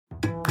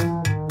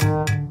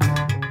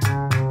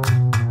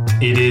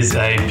It is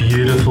a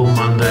beautiful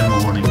Monday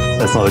morning.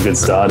 That's not a good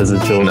start, is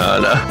it, George? No.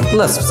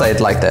 Let's say it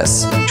like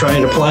this. Try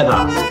and apply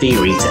that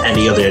theory to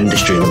any other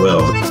industry in the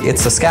world.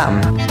 It's a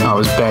scam. I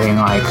was betting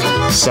like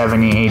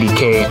 70,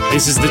 80K.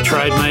 This is the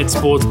TradeMate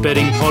Sports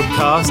Betting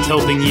Podcast,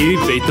 helping you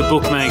beat the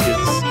bookmakers.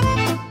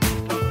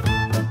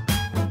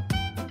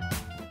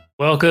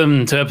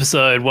 Welcome to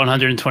episode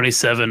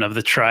 127 of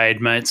the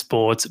TradeMate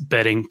Sports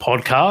Betting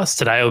Podcast.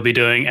 Today we'll be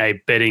doing a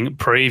betting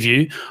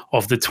preview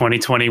of the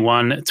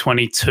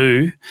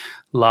 2021-22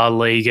 La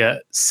Liga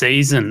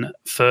season.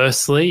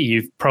 Firstly,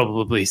 you've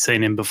probably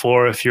seen him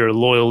before if you're a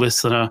loyal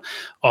listener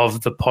of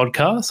the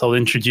podcast. I'll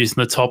introduce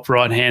in the top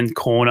right-hand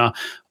corner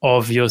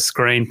of your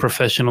screen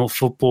professional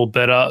football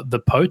bettor, the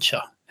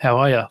Poacher. How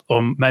are you?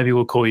 Or maybe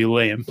we'll call you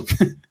Liam.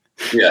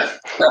 Yeah.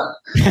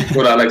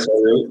 Good, Alex. How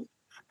are you?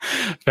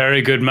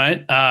 Very good,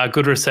 mate.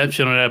 Good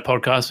reception on our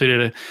podcast we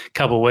did a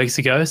couple of weeks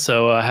ago,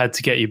 so I had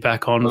to get you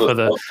back on for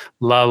the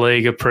La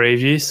Liga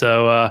preview.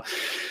 So,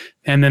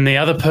 and then the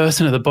other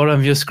person at the bottom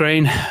of your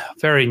screen,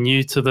 very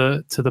new to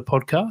the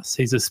podcast.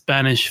 He's a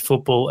Spanish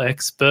football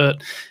expert,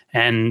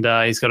 and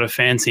he's got a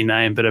fancy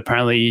name, but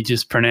apparently you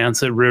just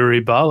pronounce it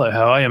Ruri Barlow.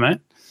 How are you,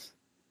 mate?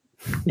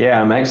 Yeah,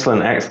 I'm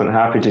excellent.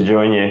 Happy to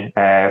join you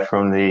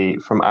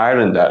from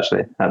Ireland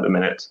actually at the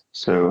minute.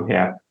 So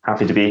yeah,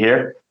 happy to be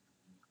here.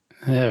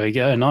 There we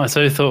go. Nice.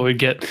 I thought we'd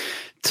get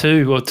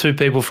two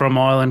people from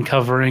Ireland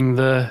covering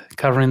the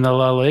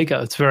La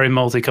Liga. It's very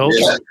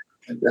multicultural.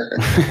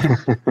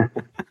 Yeah.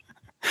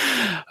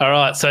 All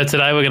right. So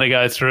today we're going to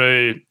go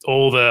through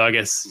all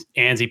the,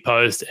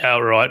 anti-post,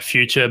 outright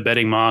future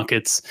betting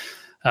markets.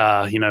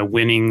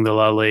 Winning the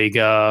La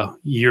Liga,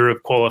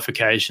 Europe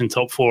qualification,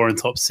 top 4 and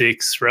top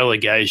 6,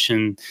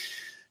 relegation,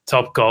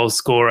 top goal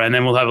scorer, and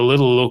then we'll have a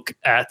little look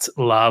at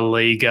La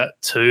Liga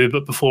too.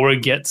 But before we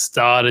get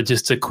started,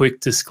 just a quick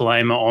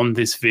disclaimer on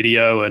this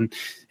video, and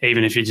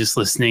even if you're just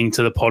listening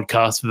to the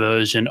podcast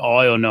version,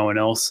 I or no one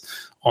else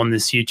on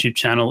this YouTube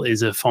channel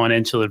is a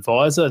financial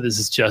advisor. This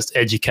is just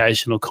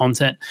educational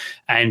content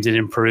aimed at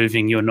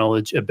improving your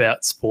knowledge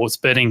about sports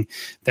betting.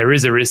 There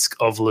is a risk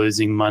of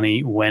losing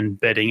money when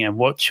betting, and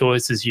what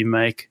choices you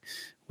make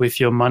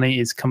with your money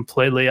is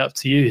completely up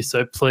to you.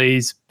 So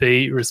please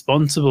be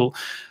responsible.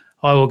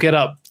 I will get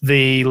up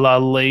the La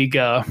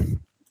Liga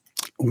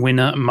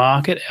winner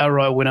market,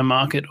 outright winner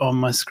market on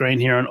my screen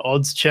here on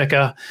Odds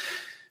Checker.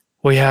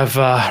 We have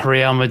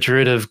Real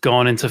Madrid have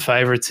gone into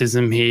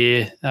favouritism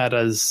here. That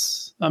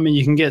is,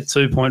 you can get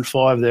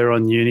 2.5 there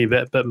on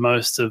Unibet, but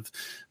most of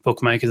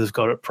bookmakers have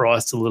got it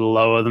priced a little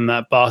lower than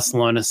that.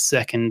 Barcelona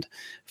second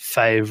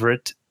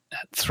favourite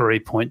at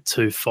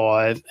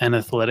 3.25, and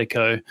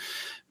Atletico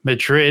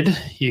Madrid,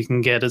 you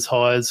can get as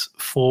high as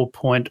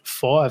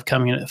 4.5,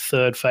 coming in at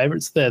third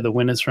favourites. They're the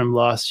winners from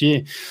last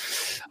year.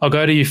 I'll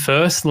go to you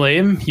first,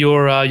 Liam.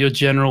 Your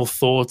general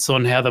thoughts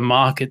on how the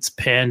market's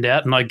panned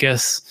out, and I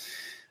guess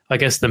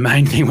the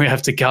main thing we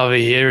have to cover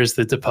here is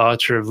the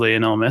departure of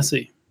Lionel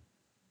Messi.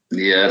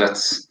 Yeah,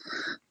 that's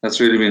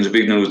really been the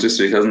big news this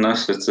week, hasn't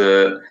it?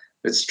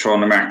 It's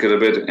thrown the market a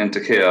bit into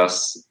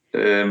chaos.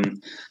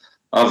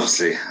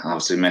 Obviously,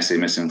 Messi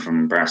missing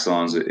from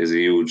Barcelona is a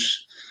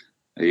huge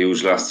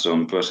loss to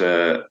them, but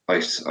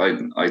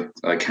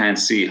I can't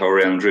see how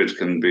Real Madrid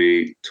can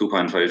be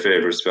 2.5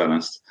 favourites, to be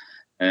honest.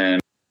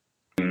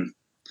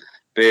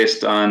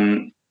 Based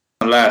on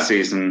last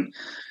season,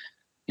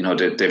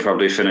 they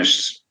probably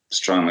finished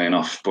strongly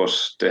enough, but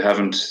they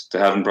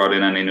haven't brought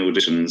in any new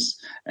additions.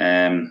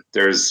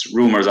 There's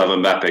rumours of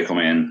Mbappe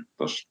coming in,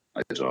 but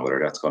I don't know whether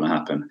that's going to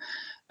happen.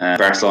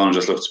 Barcelona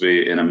just look to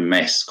be in a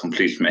mess,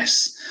 complete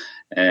mess.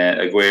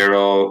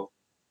 Aguero,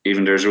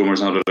 even there's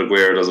rumours now that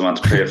Aguero doesn't want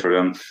to play for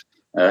them.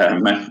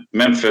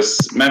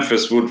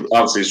 Memphis would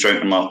obviously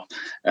strengthen them up.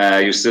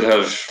 You still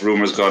have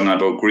rumours going on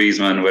about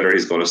Griezmann, whether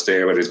he's going to stay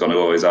or whether he's going to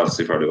go. He's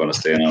obviously probably going to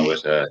stay now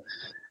with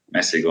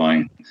Messi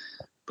going.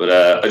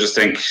 But I just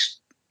think,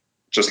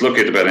 just look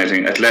at the bet. I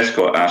think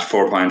Atletico at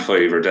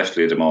 4.5 are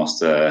definitely the most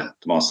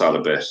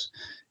solid bet.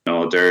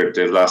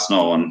 They've lost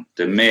no one.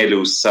 They may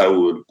lose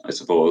Saul, I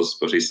suppose,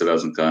 but he still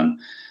hasn't gone.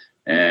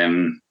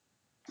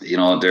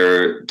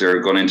 They're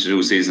going into the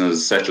new season as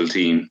a settled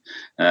team.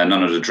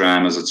 None of the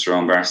dramas that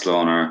surround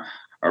Barcelona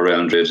or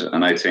Real Madrid,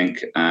 and I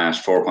think at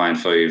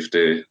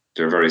 4.5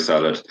 they're very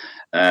solid.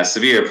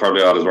 Sevilla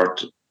probably always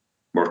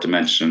worth to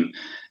mention.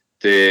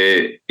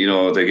 They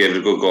gave it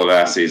a good goal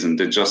last season.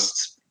 They're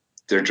just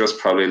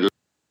probably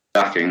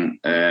lacking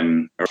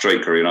a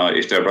striker.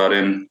 If they're brought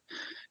in,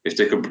 if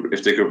they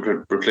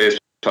could replace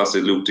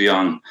possibly Luke De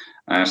Jong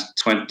at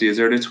 20s,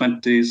 early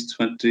 20s,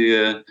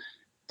 20.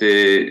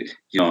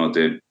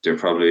 They're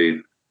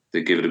probably,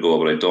 they give it a go,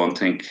 but I don't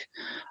think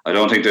they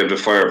have the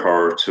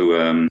firepower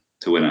to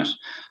win it.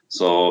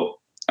 So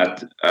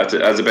as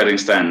the betting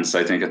stands,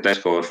 I think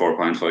Atletico at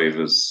 4.5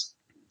 is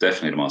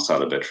definitely the most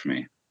solid bet for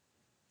me.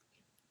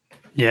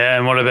 Yeah,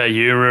 and what about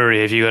you,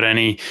 Rory? Have you got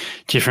any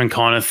different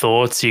kind of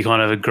thoughts? You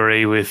kind of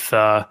agree with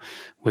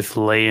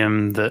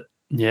Liam that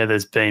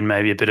there's been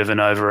maybe a bit of an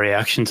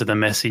overreaction to the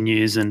Messi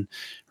news, and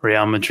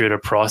Real Madrid are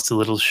priced a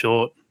little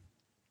short.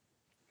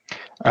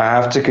 I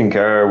have to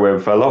concur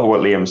with a lot of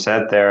what Liam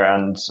said there,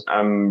 and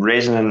I'm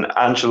raising an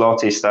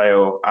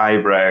Ancelotti-style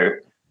eyebrow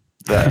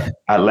that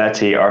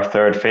Atleti are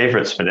third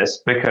favourites for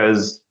this,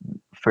 because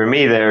for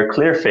me, they're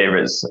clear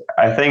favourites.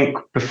 I think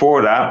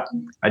before that,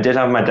 I did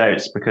have my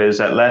doubts, because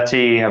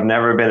Atleti have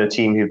never been a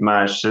team who've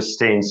managed to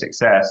sustain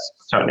success,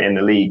 certainly in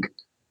the league.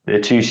 The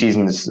two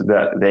seasons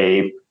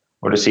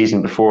or the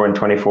season before in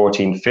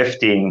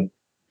 2014-15,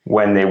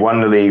 when they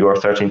won the league, or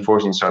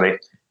 13-14, sorry,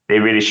 they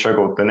really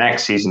struggled the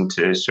next season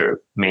to sort of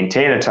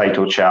maintain a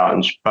title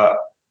challenge. But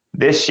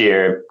this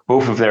year,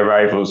 both of their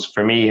rivals,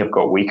 for me, have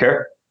got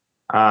weaker,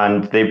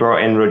 and they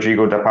brought in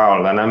Rodrigo de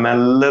Paul, and I'm a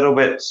little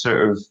bit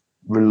sort of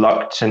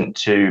reluctant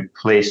to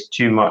place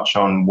too much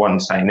on one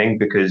signing,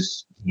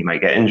 because he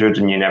might get injured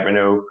and you never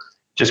know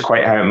just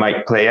quite how it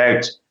might play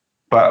out.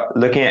 But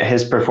looking at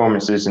his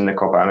performances in the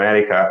Copa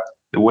America,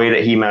 the way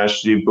that he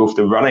managed to do both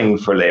the running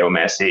for Leo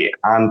Messi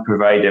and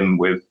provide him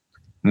with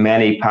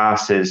many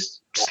passes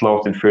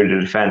slotted through the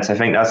defence, I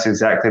think that's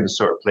exactly the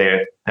sort of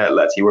player that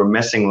Atleti were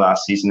missing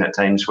last season at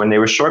times when they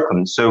were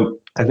struggling. So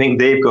I think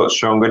they've got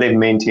stronger. They've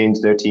maintained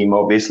their team,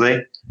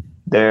 obviously.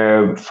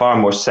 They're far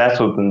more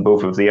settled than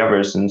both of the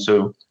others, and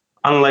so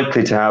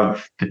unlikely to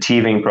have the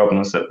teething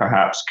problems that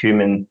perhaps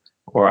Koeman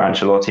or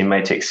Ancelotti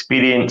might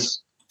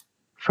experience.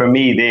 For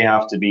me, they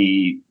have to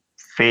be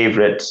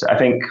favourites. I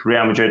think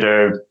Real Madrid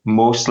are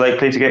most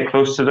likely to get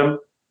close to them.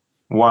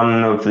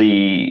 One of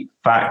the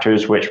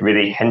factors which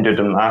really hindered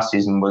them last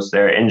season was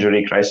their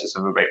injury crisis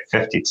of about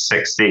 50 to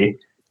 60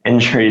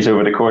 injuries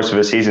over the course of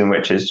a season,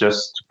 which is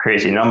just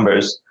crazy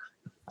numbers.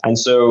 And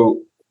so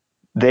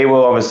they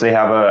will obviously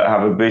have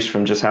a boost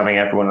from just having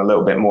everyone a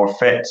little bit more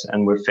fit,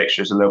 and with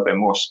fixtures a little bit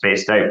more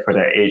spaced out for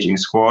their ageing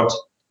squad.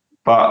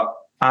 But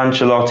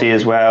Ancelotti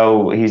as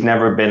well, he's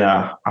never been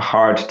a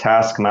hard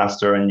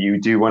taskmaster, and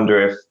you do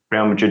wonder if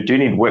Real Madrid do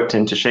need whipped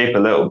into shape a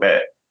little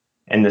bit,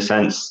 in the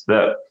sense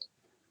that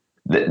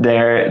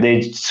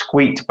they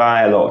squeaked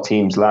by a lot of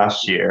teams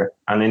last year,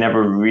 and they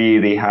never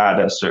really had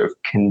a sort of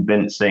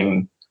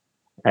convincing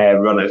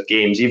run of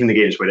games. Even the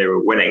games where they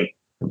were winning,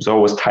 it was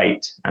always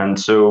tight, and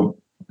so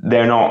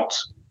they're not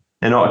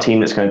a team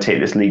that's going to take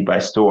this league by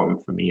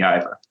storm for me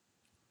either.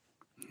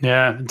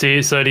 Yeah. Do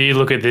you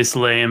look at this,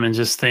 Liam, and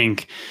just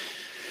think,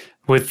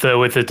 with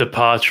the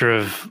departure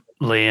of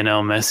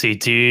Lionel Messi,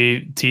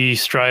 do you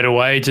straight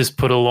away just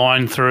put a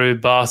line through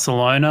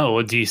Barcelona,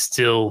 or do you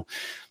still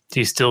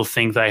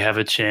think they have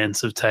a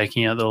chance of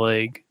taking out the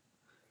league?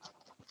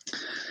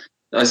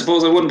 I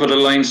suppose I wouldn't put a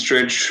line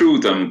straight through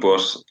them,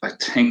 but I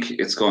think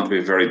it's going to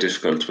be very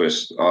difficult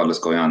with all that's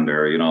going on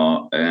there.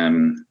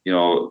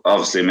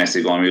 Obviously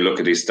Messi, when we look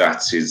at his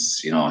stats,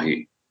 his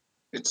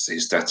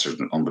stats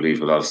are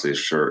unbelievable. Obviously,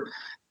 sure,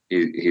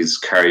 he's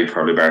carried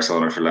probably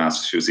Barcelona for the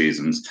last few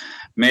seasons.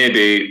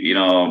 Maybe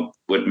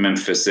with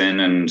Memphis in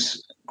and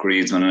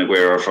Griezmann and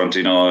Aguero up front,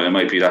 it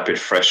might be that bit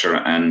fresher,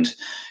 and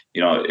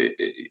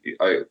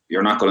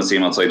you're not going to see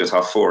him outside the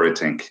top four, I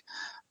think,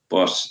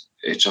 but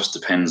it just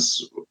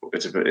depends.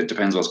 It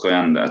depends what's going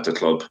on at the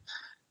club.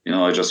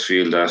 I just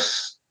feel that,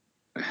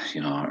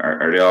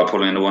 are they all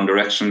pulling in the one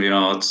direction?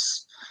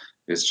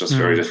 It's just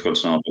very difficult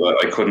to know.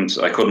 But I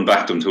couldn't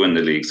back them to win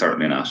the league.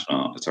 Certainly not.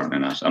 No, certainly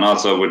not. And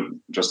also, with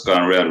just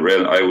going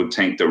Real, I would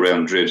think the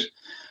Real Madrid,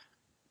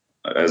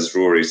 as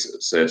Rory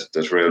said,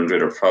 that Real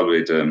Madrid are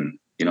probably the,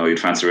 you'd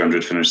fancy Real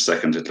Madrid finish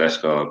second at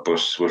Atletico,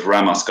 but with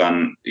Ramos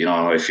gone,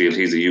 I feel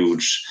he's a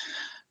huge,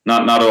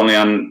 not only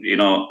on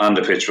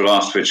the pitch but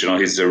off the pitch.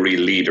 He's a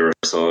real leader.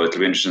 So it'll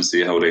be interesting to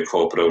see how they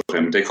cope without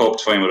him. They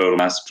coped fine without him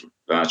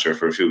last year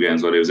for a few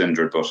games while he was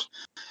injured, but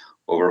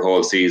over a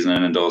whole season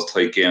and in those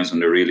tight games when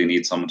they really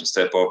need someone to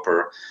step up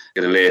or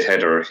get a late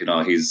header,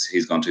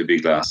 he's gone to a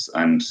big glass,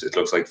 and it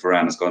looks like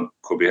Varane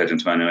could be heading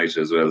to Man United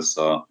as well.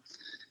 So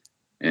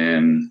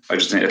I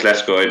just think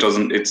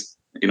Atletico, it's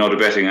the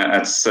betting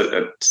at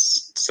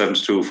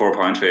 7-2,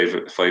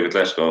 4.5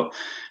 Atletico,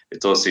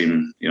 it does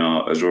seem,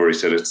 as Rory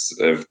said,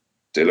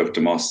 they look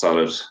the most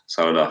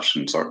solid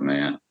option, certainly.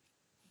 Yeah.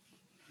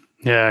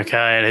 Yeah. Okay.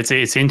 And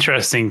it's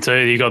interesting too.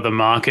 You got the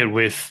market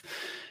with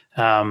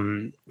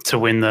to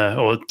win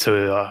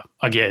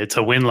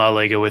to win La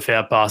Liga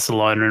without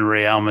Barcelona and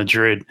Real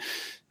Madrid,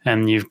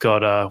 and you've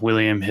got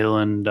William Hill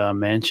and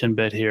Mansion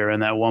bet here,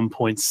 and that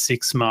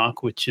 1.6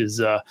 mark, which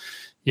is I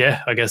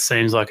guess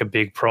seems like a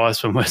big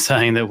price when we're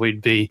saying that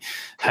we'd be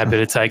happy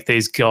to take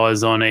these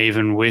guys on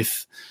even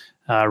with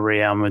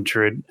Real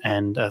Madrid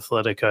and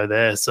Atletico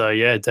there. So,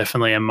 yeah,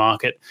 definitely a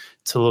market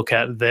to look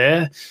at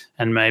there,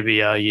 and maybe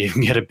you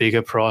can get a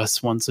bigger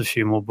price once a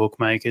few more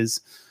bookmakers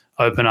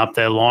open up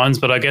their lines.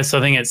 But I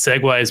think it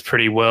segues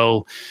pretty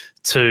well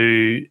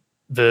to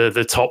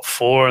the top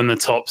four and the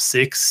top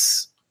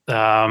six.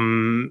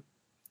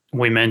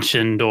 We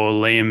mentioned, or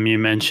Liam, you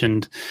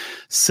mentioned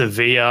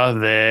Sevilla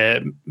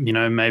there,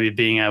 maybe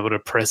being able to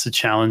press a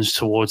challenge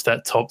towards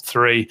that top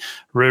three.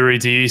 Ruri,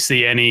 do you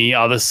see any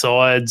other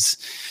sides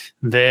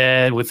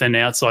there with an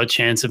outside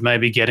chance of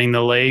maybe getting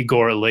the league,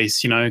 or at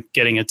least,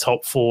 getting a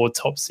top four,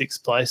 top six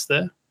place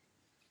there?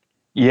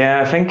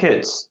 Yeah, I think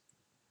it's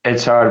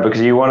It's hard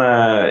because you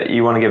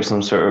wanna give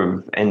some sort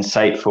of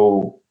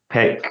insightful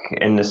pick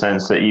in the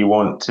sense that you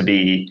want to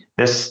be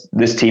this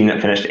team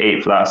that finished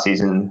 8th last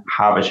season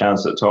have a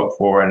chance at top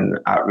 4 and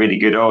at really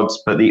good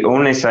odds. But the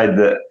only side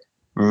that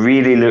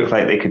really looked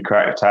like they could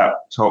crack top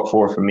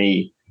 4 for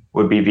me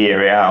would be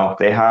Villarreal.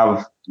 They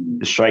have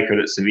the striker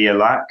that Sevilla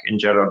lack in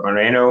Gerard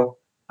Moreno,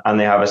 and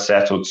they have a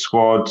settled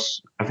squad.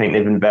 I think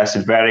they've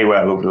invested very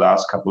well over the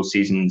last couple of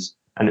seasons,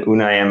 and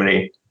Unai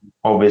Emery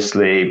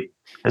obviously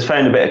has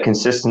found a bit of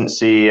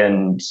consistency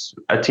and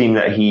a team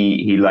that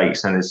he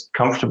likes and is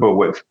comfortable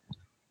with.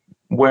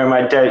 Where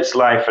my doubts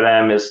lie for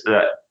them is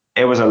that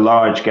it was a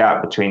large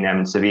gap between them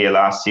and Sevilla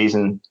last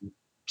season.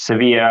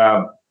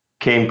 Sevilla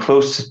came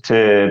close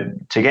to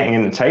getting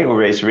in the title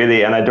race,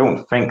 really, and I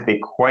don't think they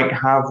quite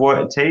have what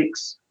it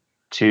takes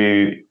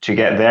to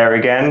get there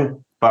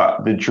again.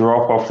 But the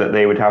drop-off that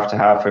they would have to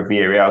have for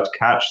Villarreal to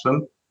catch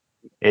them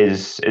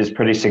is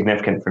pretty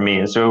significant for me.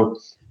 And so,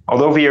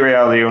 although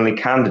Villarreal are the only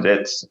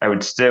candidates, I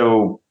would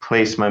still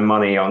place my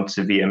money on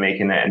Sevilla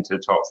making it into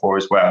the top 4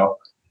 as well.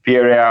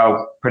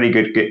 Villarreal, pretty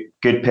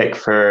good pick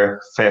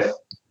for 5th.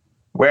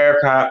 Where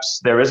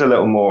perhaps there is a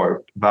little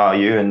more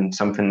value and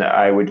something that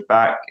I would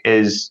back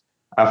is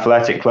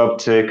Athletic Club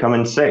to come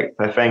in 6th.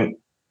 I think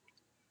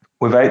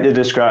without the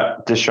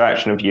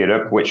distraction of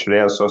Europe, which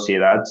Real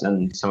Sociedad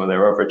and some of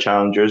their other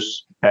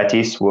challengers,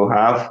 Betis, will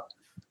have,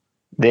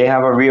 they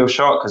have a real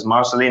shot because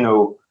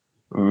Marcelino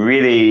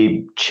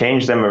really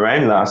changed them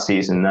around last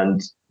season,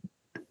 and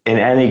in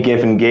any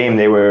given game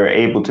they were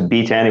able to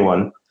beat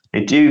anyone.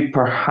 They do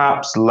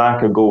perhaps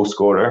lack a goal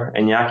scorer.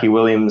 Iñaki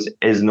Williams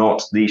is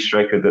not the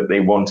striker that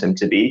they want him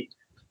to be,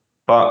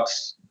 but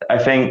I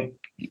think,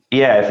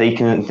 if they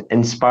can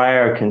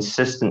inspire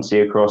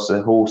consistency across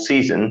the whole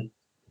season,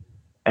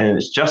 and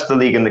it's just the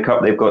league and the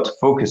cup they've got to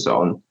focus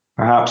on,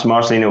 perhaps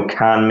Marcelino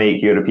can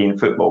make European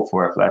football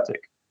for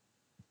Athletic.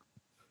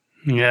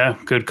 Yeah,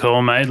 good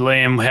call, mate.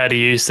 Liam, how do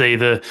you see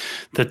the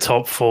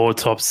top 4,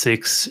 top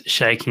 6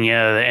 shaking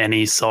out of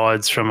any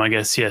sides from, I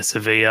guess,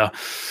 Sevilla,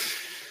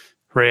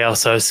 Real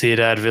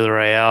Sociedad,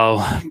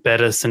 Villarreal,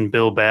 Betis and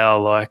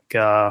Bilbao,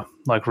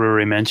 like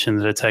Rory mentioned,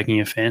 that are taking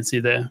your fancy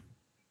there?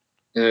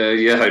 I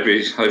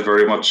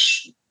very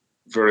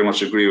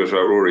much agree with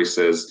what Rory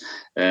says.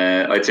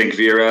 I think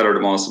Villarreal are the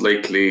most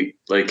likely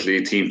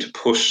team to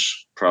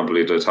push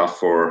probably the top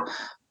 4.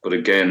 But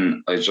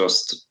again, I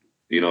just,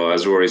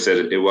 as Rory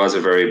said, it was a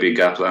very big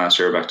gap last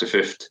year back to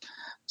 5th.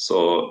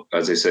 So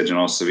as I said,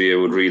 Sevilla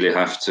would really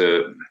have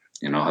to,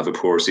 have a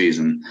poor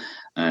season.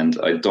 And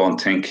I don't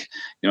think,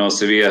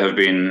 Sevilla have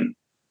been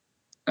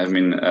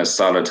a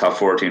solid top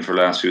 14 for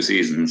the last few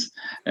seasons.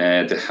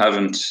 They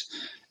haven't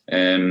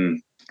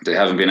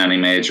been any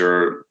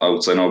major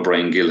outs. I know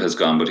Brian Gill has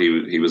gone, but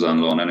he was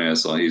on loan anyway,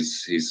 so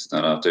he's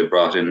not out. They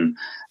brought in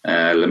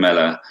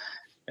Lamela.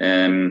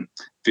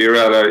 Villarreal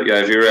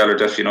are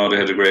definitely,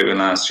 they had a great win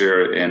last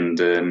year in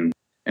the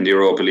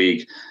Europa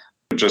League.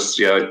 Just,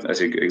 I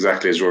think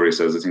exactly as Rory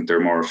says, I think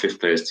they're more a 5th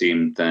place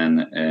team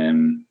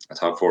than a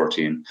top 4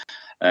 team.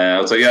 I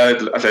would say,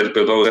 Athletic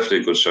Bilbao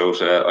definitely a good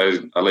shout. I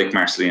like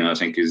Marcelino. I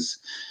think he's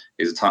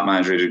a top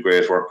manager. He did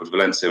great work with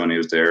Valencia when he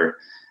was there.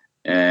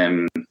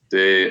 Is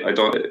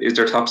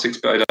there top 6?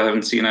 I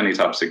haven't seen any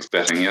top 6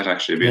 betting yet.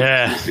 Actually,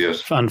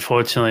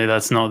 unfortunately,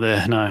 that's not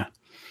there. No.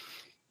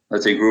 I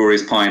think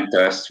Rory's point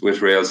that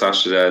with Real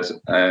Sociedad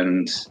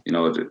and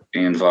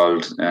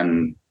involved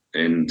and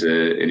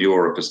in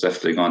Europe is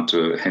definitely going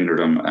to hinder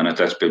them. And at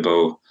that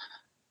Bilbao,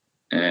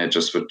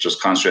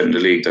 just concentrating the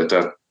league,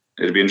 that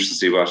it'll be interesting to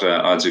see what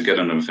odds you get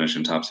on them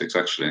finishing top 6.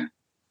 Actually.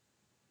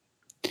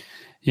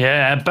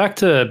 Yeah, back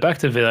to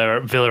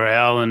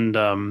Villarreal and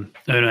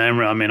Unai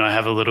Emery. I mean, I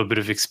have a little bit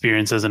of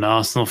experience as an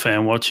Arsenal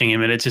fan watching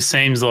him, and it just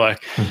seems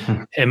like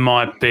it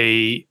might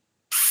be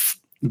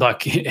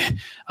like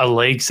a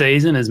league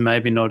season is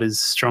maybe not his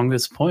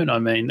strongest point. I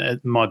mean,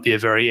 it might be a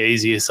very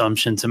easy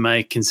assumption to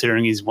make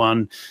considering he's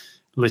won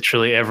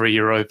literally every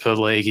Europa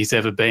League he's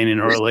ever been in,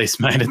 or at least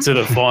made it to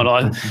the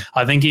final.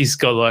 I think he's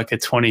got like a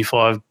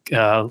 25,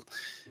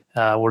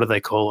 what do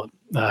they call it?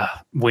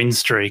 Win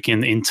streak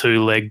in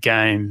 2-leg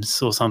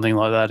games or something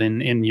like that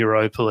in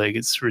Europa League.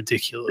 It's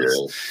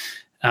ridiculous.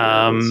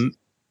 Yeah.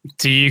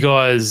 Do you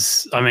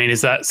guys, I mean,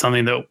 is that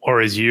something that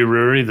worries you,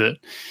 Rory, that,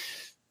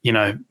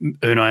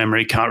 Unai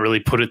Emery can't really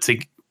put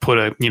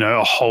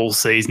a whole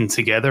season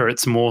together?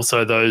 It's more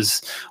so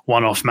those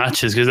one-off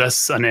matches, because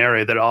that's an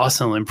area that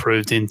Arsenal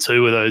improved in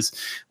too, where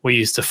we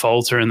used to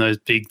falter in those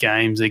big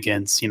games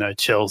against,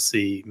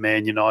 Chelsea,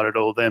 Man United,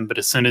 all them. But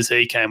as soon as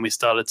he came, we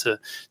started to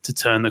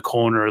turn the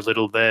corner a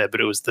little there.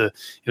 But it was the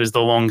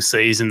long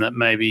season that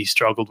maybe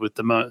struggled with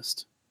the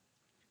most.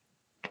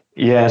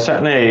 Yeah,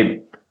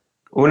 certainly.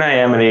 Unai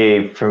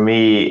Emery, for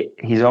me,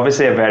 he's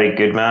obviously a very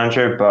good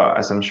manager, but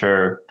as I'm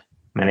sure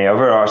many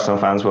other Arsenal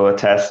fans will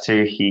attest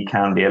to, he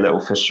can be a little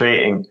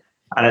frustrating.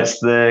 And it's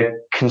the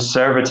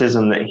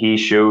conservatism that he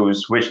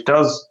shows, which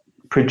does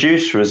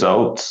produce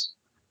results.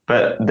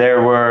 But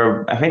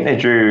I think they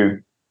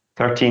drew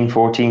 13,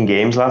 14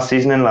 games last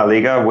season in La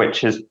Liga,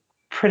 which is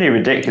pretty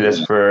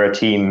ridiculous for a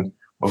team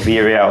of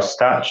Villarreal's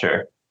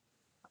stature.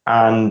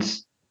 And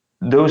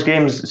those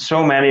games,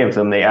 so many of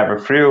them, they either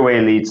threw away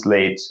leads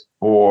late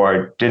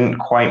or didn't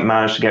quite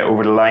manage to get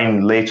over the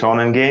line late on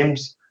in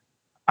games.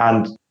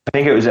 And I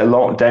think it was a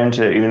lot down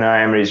to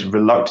Unai Emery's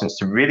reluctance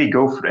to really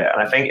go for it.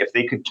 And I think if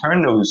they could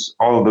turn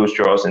all of those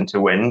draws into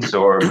wins,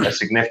 or a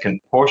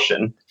significant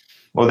portion,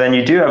 well, then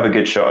you do have a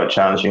good shot at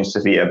challenging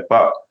Sevilla.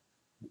 But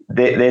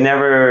they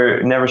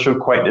never showed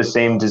quite the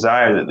same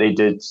desire that they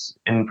did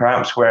in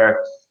perhaps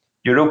where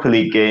Europa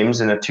League games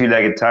in a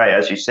two-legged tie,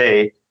 as you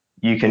say,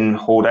 you can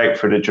hold out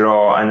for the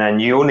draw, and then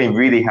you only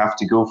really have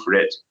to go for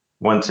it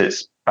once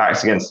it's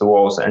backs against the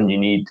walls and you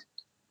need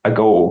a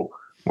goal.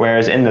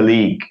 Whereas in the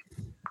league,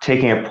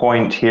 taking a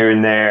point here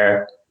and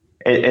there,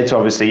 it's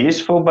obviously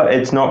useful, but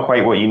it's not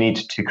quite what you need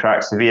to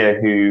crack Sevilla,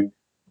 who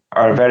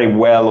are a very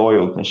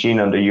well-oiled machine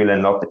under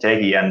Julen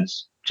Lopetegui, and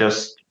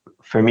just,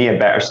 for me, a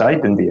better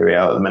side than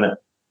Villarreal at the minute.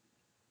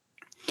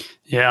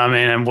 Yeah, I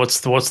mean, and what's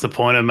the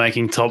point of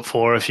making top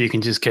four if you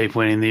can just keep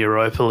winning the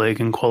Europa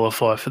League and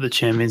qualify for the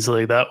Champions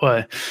League that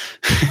way?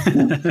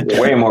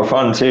 Way more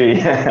fun too,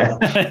 yeah.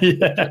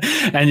 Yeah,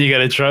 and you get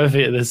a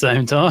trophy at the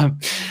same time.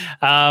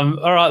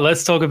 All right,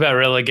 let's talk about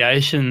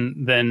relegation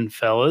then,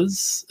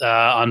 fellas.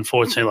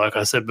 Unfortunately, like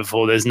I said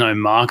before, there's no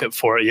market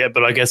for it yet,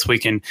 but I guess we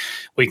can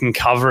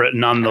cover it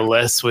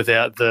nonetheless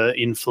without the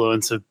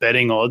influence of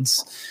betting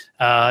odds.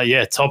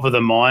 Top of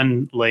the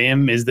mind,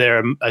 Liam, is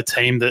there a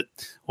team that,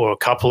 or a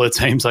couple of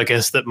teams, I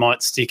guess, that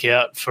might stick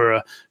out for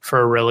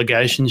a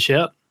relegation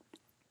shout?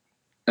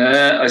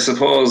 I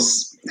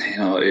suppose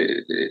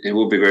it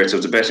would be great to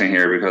have the betting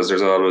here, because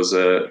there's always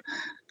a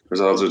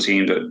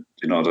team that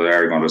that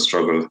are going to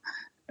struggle.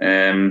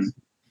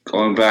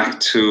 Going back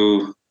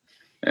to,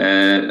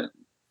 I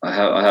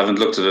haven't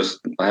looked at it.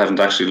 I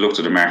haven't actually looked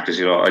at the market.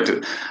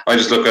 I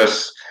just look at.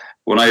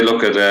 When I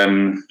look at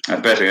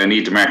betting, I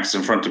need the markets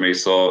in front of me.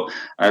 So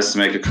as to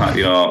make a,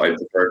 I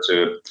prefer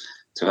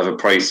to have a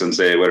price and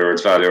say whether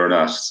it's value or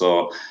not.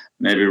 So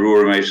maybe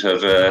Rory might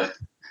have a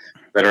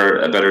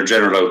better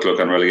general outlook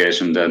on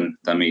relegation than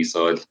me.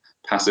 So I'd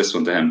pass this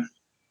one to him.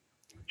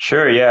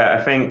 Sure,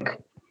 yeah.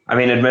 I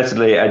mean,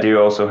 admittedly, I do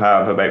also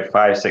have about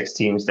 5-6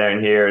 teams down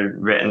here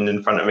written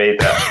in front of me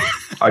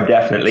that are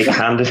definitely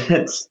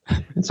candidates.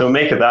 So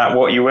make of that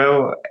what you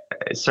will.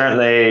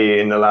 Certainly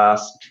in the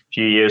last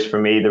few years for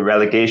me, the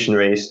relegation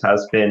race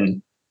has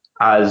been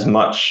as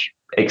much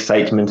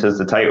excitement as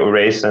the title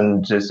race,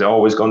 and it's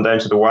always gone down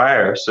to the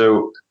wire.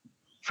 So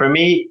for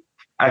me,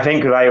 I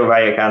think Rayo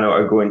Vallecano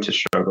are going to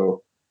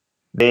struggle.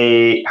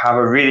 They have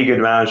a really good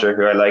manager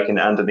who I like in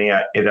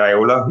Andoni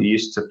Iraola, who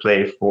used to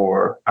play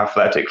for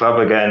Athletic Club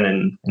again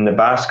in the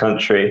Basque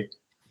Country.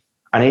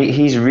 And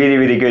he's really,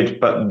 really good.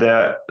 But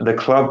the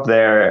club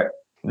there,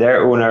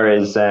 their owner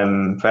is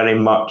very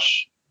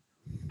much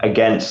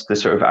against the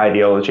sort of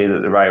ideology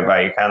that the Rayo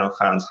Vallecano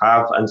fans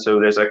have. And so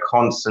there's a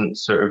constant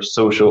sort of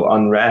social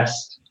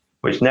unrest,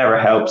 which never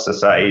helps the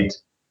side,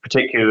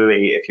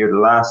 particularly if you're the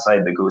last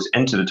side that goes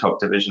into the top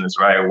division, as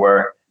Rayo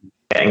were,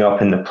 getting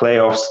up in the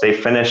playoffs. They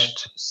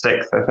finished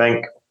 6th, I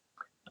think.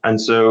 And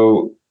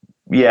so,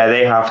 yeah,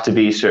 they have to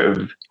be sort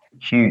of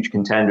huge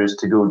contenders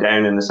to go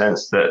down, in the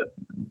sense that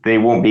they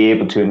won't be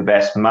able to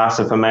invest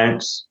massive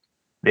amounts.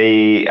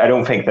 I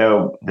don't think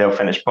they'll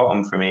finish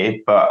bottom for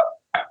me, but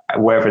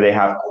whether they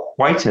have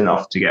quite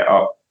enough to get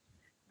up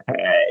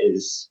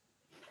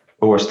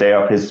or stay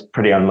up is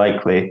pretty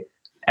unlikely.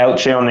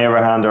 Elche, on the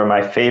other hand, are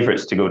my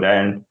favourites to go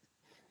down.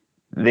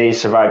 They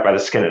survived by the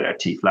skin of their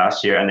teeth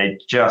last year, and they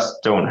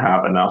just don't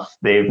have enough.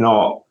 They've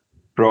not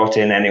brought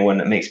in anyone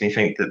that makes me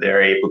think that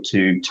they're able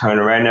to turn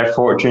around their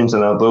fortunes.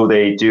 And although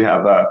they do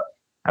have a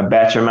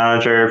better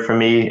manager for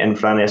me in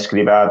Fran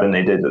Escribá than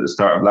they did at the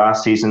start of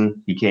last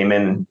season, he came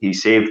in, he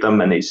saved them,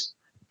 and he's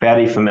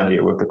very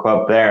familiar with the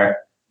club there.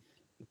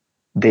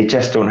 They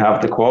just don't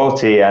have the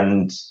quality,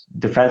 and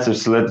defensive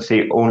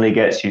solidity only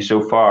gets you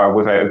so far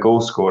without a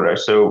goal scorer.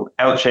 So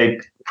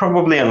Elche,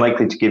 probably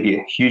unlikely to give you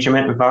a huge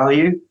amount of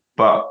value,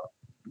 but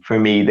for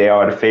me, they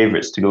are the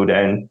favourites to go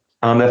down.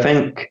 I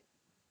think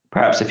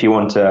perhaps if you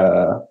want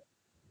a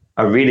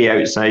really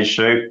outside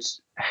shout,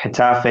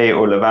 Getafe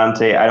or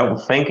Levante, I don't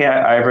think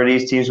either of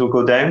these teams will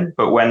go down,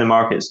 but when the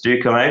markets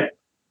do come out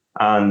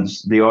and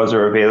the odds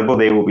are available,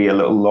 they will be a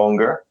little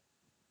longer.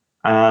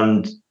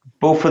 And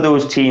both of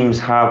those teams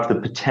have the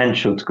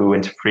potential to go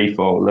into free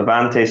fall.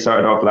 Levante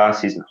started off last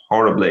season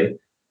horribly,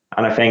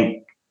 and I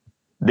think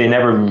they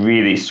never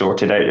really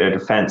sorted out their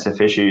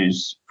defensive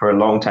issues for a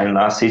long time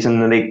last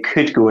season, and they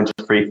could go into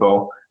free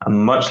fall.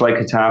 And much like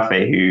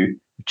Getafe, who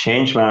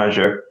changed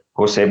manager,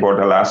 Jose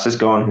Bordalas is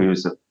gone,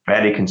 who's a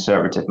very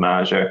conservative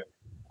manager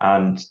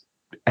and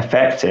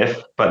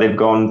effective, but they've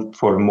gone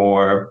for a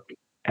more,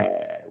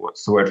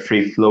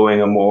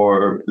 free-flowing, a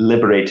more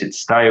liberated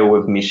style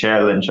with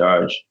Michel in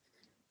charge.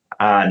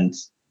 And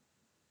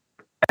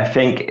I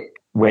think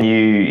when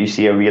you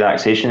see a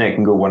relaxation, it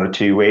can go one or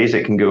two ways.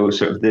 It can go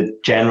sort of the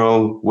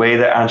general way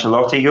that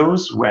Ancelotti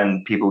goes,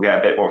 when people get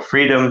a bit more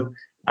freedom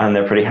and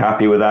they're pretty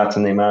happy with that,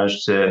 and they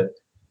manage to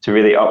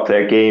really up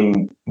their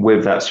game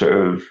with that sort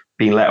of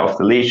being let off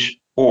the leash.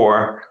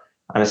 Or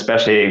and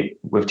especially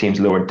with teams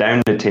lower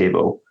down the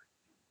table,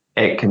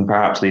 it can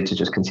perhaps lead to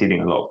just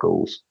conceding a lot of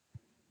goals.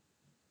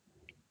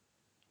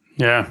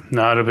 Yeah,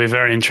 no, it'll be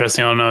very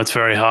interesting. I know it's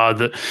very hard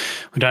that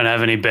we don't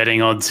have any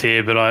betting odds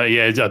here, but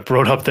I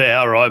brought up the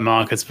outright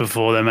markets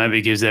before. That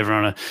maybe gives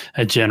everyone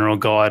a general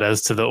guide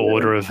as to the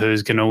order of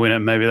who's going to win it.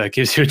 Maybe that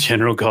gives you a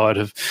general guide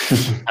of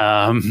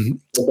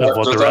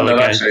what the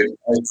relegation.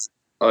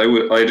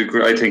 I'd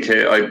agree. I think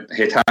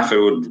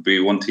Getafe would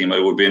be one team I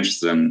would be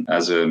interested in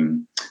as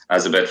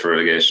a bet for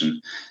relegation.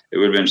 It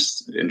would be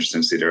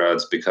interesting to see their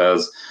odds,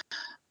 because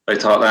I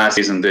thought last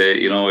season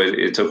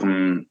it took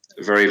them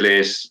very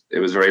late. It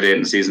was very late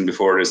in the season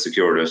before they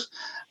secured it,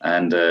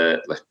 and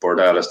like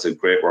Bordalas did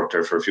great work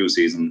there for a few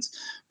seasons,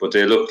 but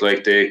they look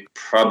like they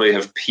probably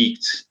have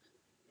peaked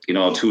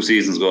 2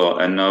 seasons ago,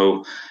 and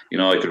now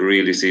I could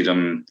really see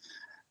them.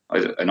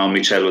 I know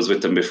Michel was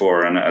with them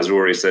before, and as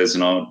Rory says,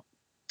 go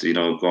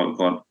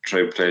and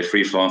try to play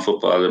free flowing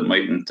football.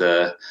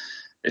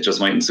 It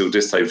just mightn't suit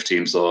this type of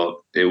team,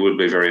 so it would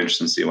be very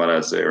interesting to see what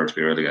else they are to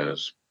be relegated.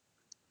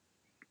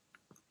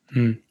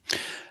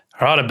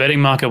 All right, a betting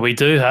market we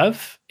do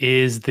have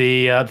is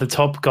the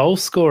top goal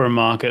scorer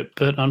market,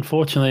 but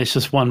unfortunately it's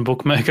just one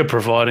bookmaker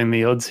providing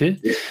the odds here,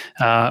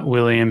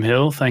 William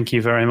Hill. Thank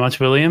you very much,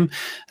 William.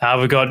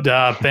 We've got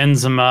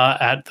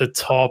Benzema at the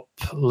top,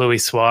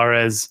 Luis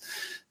Suarez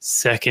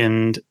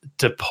second,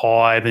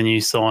 Depay, the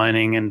new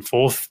signing, and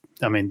fourth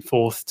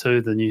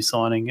to the new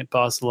signing at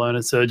Barcelona,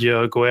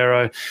 Sergio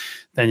Aguero.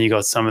 Then you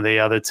got some of the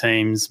other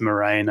teams,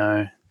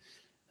 Moreno,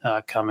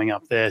 coming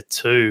up there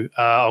too.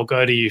 I'll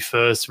go to you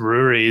first,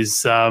 Rory.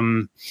 I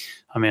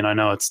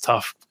know it's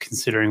tough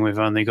considering we've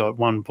only got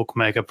one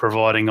bookmaker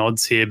providing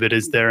odds here, but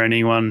is there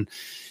anyone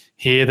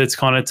here that's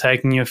kind of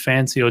taking your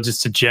fancy, or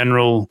just a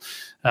general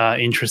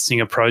interesting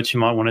approach you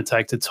might want to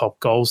take to top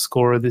goal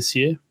scorer this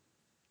year?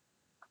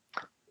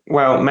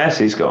 Well,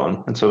 Messi's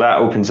gone, and so that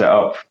opens it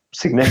up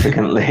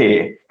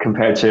significantly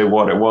compared to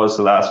what it was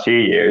the last few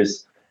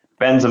years.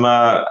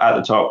 Benzema at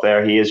the top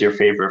there, he is your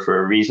favourite for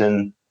a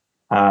reason.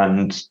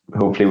 And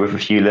hopefully with a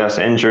few less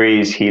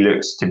injuries, he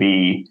looks to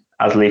be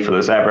as lethal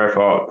as ever. I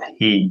thought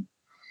he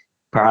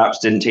perhaps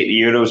didn't take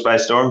the Euros by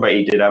storm, but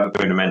he did have a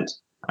tournament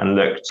and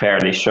looked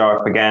fairly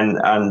sharp again.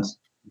 And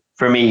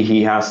for me,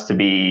 he has to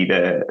be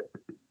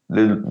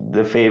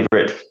the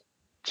favourite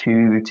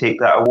to take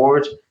that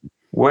award.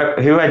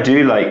 Who I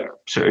do like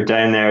sort of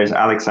down there is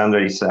Alexander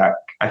Isak.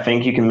 I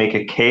think you can make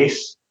a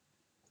case.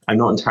 I'm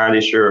not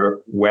entirely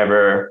sure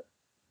whether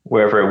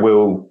it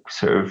will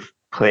sort of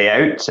play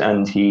out,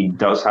 and he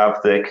does have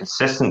the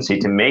consistency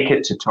to make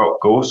it to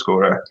top goal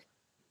scorer.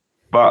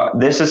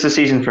 But this is the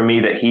season for me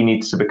that he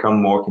needs to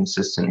become more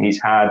consistent.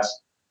 He's had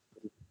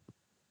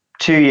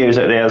 2 years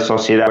at Real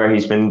Sociedad where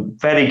he's been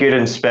very good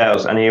in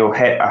spells, and he'll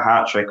hit a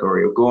hat-trick, or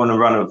he'll go on a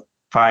run of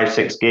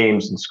 5-6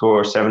 games and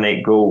score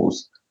 7-8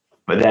 goals,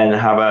 but then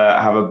have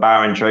a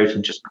barren drought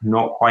and just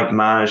not quite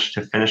manage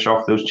to finish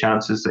off those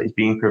chances that he's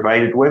being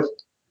provided with.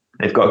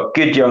 They've got a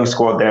good young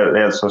squad there at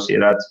Real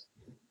Sociedad.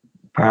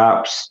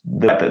 Perhaps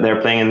that they're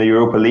playing in the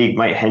Europa League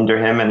might hinder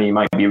him, and he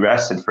might be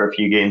rested for a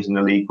few games in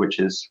the league, which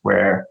is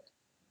where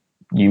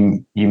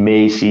you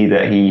may see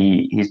that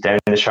he's down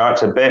in the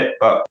charts a bit.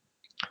 But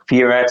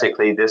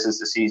theoretically, this is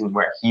the season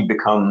where he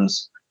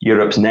becomes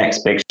Europe's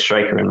next big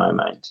striker in my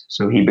mind.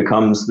 So he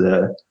becomes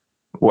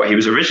what he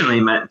was originally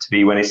meant to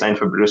be when he signed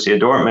for Borussia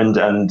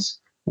Dortmund, and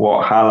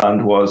what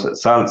Haaland was at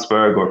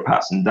Salzburg, or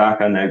Patson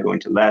Daka now going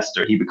to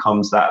Leicester. He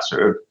becomes that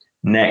sort of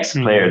next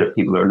player that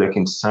people are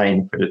looking to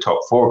sign for the top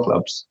 4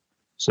 clubs.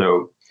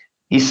 So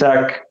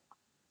Isak,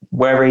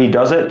 wherever he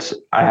does it,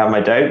 I have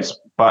my doubts.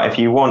 But if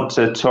you want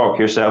to talk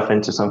yourself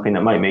into something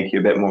that might make you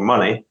a bit more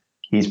money,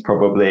 he's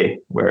probably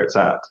where it's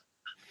at.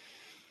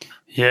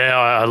 Yeah,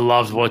 I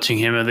loved watching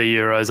him at the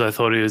Euros. I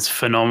thought he was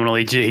phenomenal.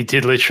 He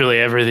did literally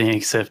everything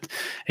except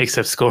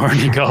score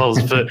any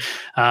goals. But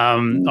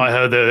I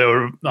heard that there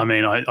were,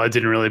 I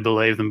didn't really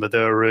believe them, but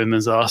there were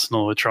rumours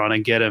Arsenal were trying to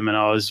get him, and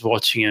I was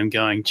watching him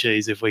going,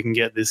 geez, if we can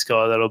get this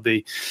guy, that'll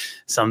be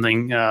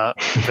something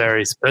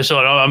very special.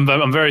 And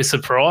I'm very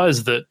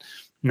surprised that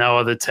no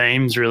other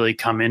teams really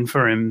come in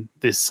for him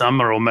this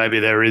summer, or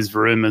maybe there is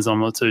rumours, I'm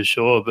not too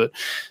sure. But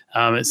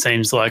it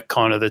seems like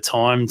kind of the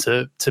time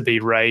to be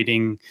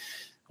raiding,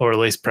 or at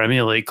least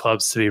Premier League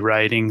clubs to be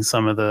raiding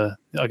some of the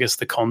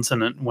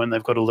continent when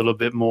they've got a little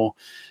bit more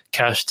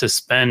cash to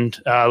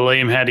spend.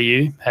 Liam, how do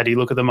you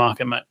look at the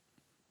market, mate?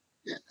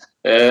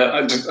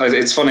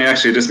 It's funny,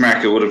 actually. This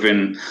market would have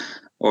been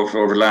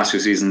over the last few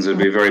seasons. It'd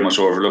be very much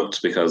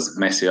overlooked because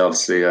Messi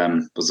obviously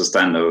was a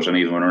standout, and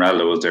even when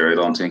Ronaldo was there, I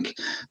don't think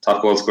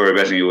top goal scorer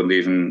betting you wouldn't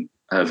even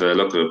have a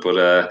look at it.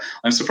 But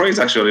I'm surprised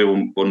actually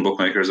one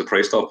bookmaker is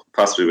priced up,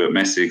 possibly with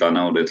Messi gone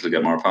out, it'll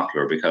get more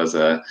popular, because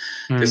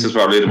this is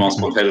probably the most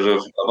competitive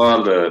of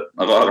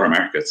all our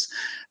markets.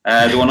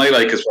 The one I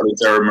like is probably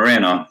Gerard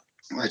Moreno.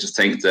 I just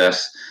think that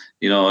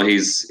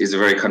he's a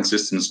very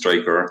consistent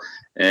striker,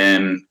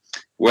 and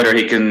whether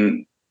he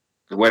can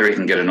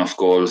get enough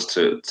goals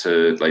to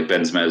like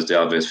Benzema is the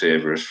obvious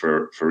favourite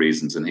for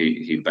reasons, and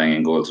he's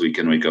banging goals week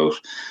in, week out.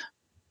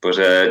 But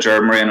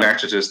Gerard Moreno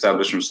started to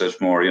establish himself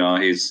more.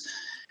 He's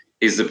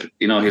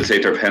he'll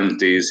take their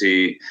penalties.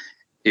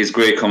 He's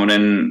great coming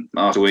in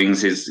off the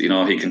wings. He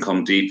can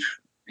come deep.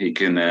 He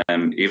can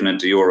even at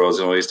the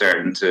Euros. He's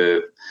starting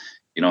to.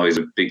 He's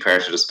a big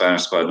part of the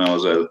Spanish squad now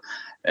as well.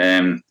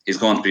 He's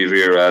going to be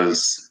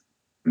Villarreal's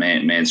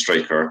main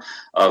striker.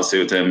 Obviously,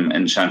 with him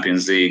in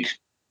Champions League,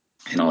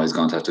 he's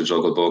going to have to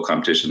juggle both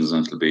competitions,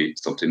 and it'll be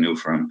something new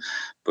for him.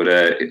 But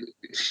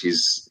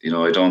he's,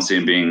 I don't see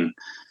him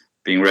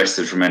being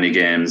rested for many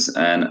games.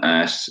 And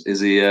is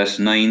he at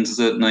nines? Is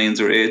it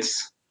nines or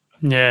eights?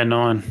 Yeah,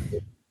 9.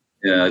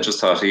 Yeah, I just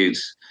thought he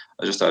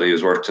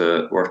was worth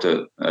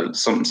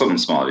something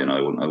small.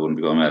 I wouldn't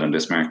be going mad on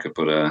this market,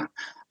 but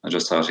I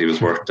just thought he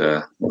was worth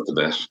the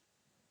bet.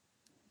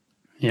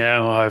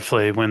 Yeah, well,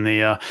 hopefully when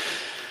the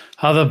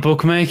other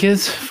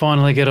bookmakers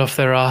finally get off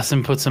their ass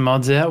and put some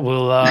odds out,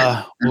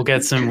 we'll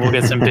get some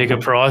bigger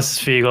prices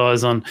for you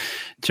guys on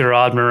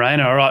Gerard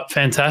Moreno. All right,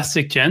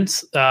 fantastic,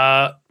 gents.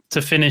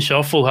 To finish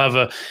off, we'll have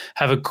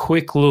a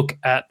quick look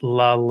at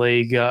La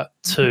Liga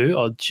 2.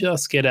 I'll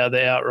just get out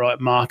the outright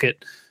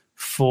market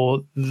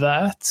for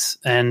that.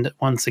 And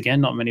once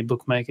again, not many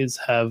bookmakers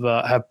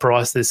have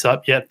priced this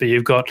up yet, but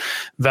you've got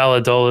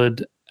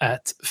Valladolid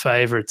at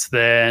favourites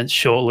there.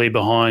 Shortly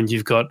behind,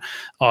 you've got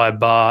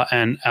Eibar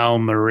and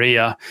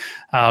Almeria.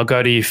 I'll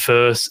go to you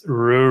first,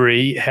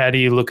 Rory. How do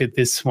you look at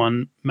this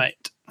one,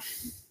 mate?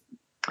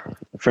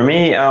 For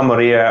me,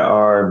 Almeria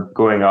are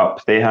going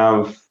up. They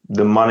have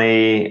the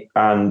money,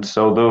 and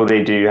although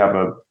they do have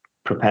a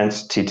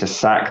propensity to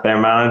sack their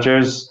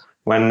managers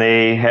when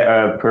they hit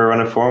a poor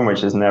run of form,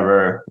 which is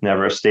never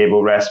a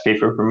stable recipe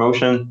for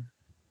promotion,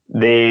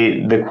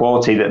 the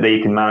quality that they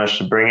can manage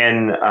to bring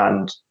in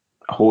and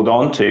hold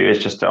on to is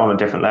just on a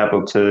different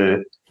level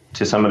to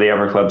some of the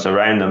other clubs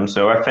around them.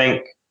 So I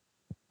think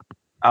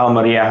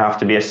Almeria have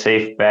to be a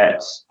safe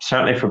bet,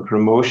 certainly for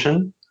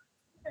promotion,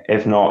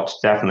 if not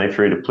definitely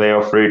through the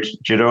playoff route.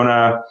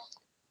 Girona,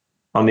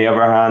 on the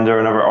other hand, are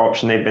another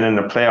option. They've been in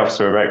the playoffs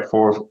for about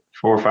four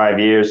or 5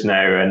 years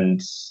now,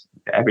 and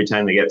every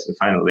time they get to the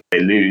final, they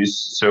lose.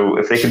 So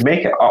if they could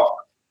make it up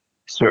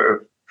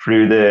sort of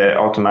through the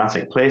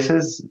automatic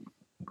places,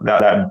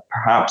 that'd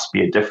perhaps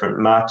be a different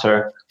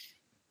matter.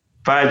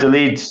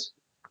 Valladolid,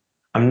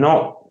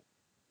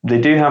 they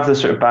do have the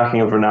sort of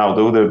backing of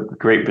Ronaldo, the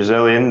great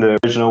Brazilian, the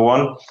original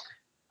one,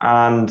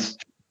 and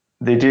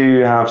they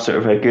do have sort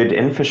of a good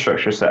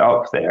infrastructure set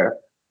up there,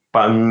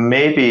 but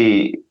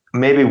maybe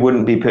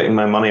wouldn't be putting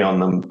my money on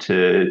them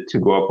to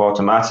go up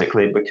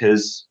automatically,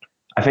 because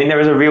I think there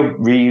is a real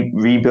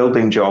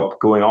rebuilding job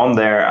going on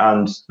there,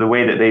 and the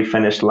way that they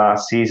finished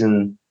last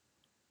season,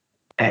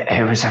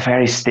 it was a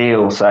very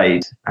stale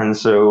side, and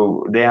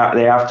so they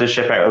have to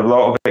ship out a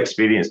lot of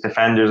experienced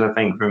defenders, I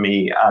think, for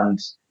me, and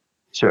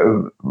sort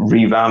of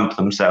revamp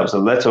themselves a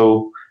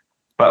little.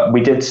 But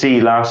we did see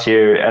last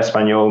year,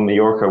 Espanyol and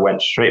Mallorca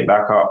went straight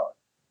back up,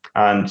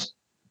 and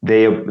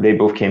they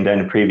both came down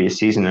the previous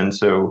season, and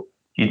so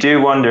you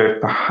do wonder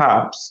if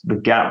perhaps the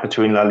gap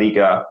between La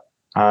Liga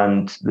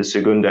and the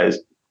Segunda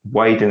is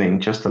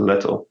widening just a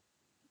little.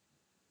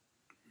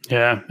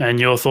 Yeah, and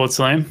your thoughts,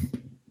 Liam?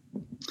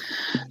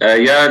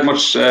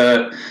 Much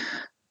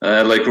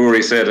like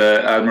Rory said,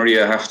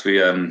 Almeria have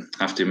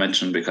to be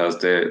mentioned because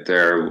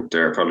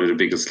they're probably the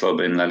biggest club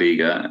in La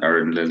Liga, or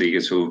in La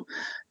Liga 2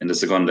 in the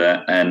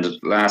Segunda. And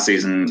last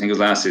season, they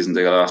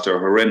got off to a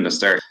horrendous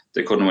start.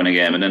 They couldn't win a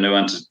game, and then they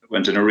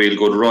went in a real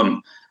good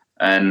run,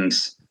 and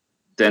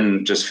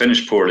then just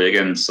finished poorly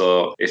again.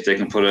 So if they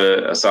can put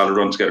a solid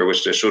run together,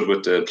 which they should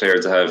with the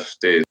players they have,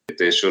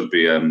 they should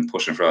be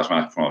pushing for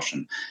automatic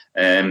promotion.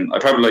 I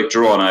probably like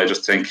Girona. I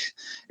just think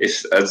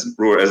it's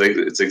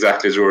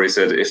exactly as Rory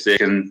said, if they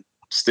can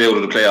stay out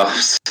of the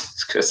playoffs,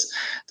 because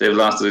they've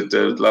lost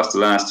the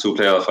last 2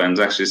 playoff finals.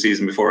 Actually, the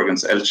season before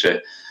against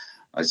Elche,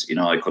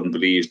 I couldn't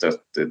believe that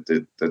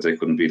they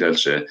couldn't beat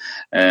Elche.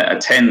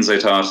 At 10s, I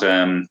thought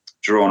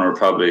Girona were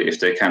probably, if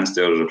they can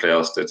stay out of the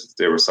playoffs, that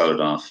they were solid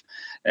off.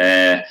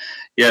 I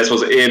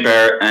suppose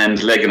Eibar and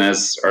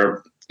Leganés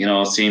are,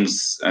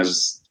 seems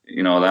as,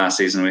 last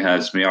season we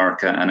had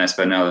Mallorca and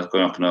Espanyol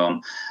going up and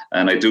down.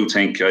 And I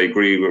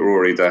agree with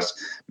Rory that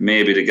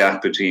maybe the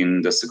gap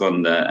between the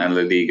Segunda and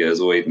La Liga is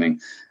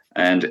widening.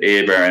 And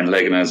Eibar and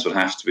Leganés would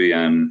have to be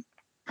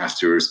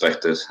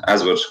respected,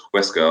 as would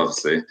Huesca,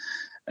 obviously.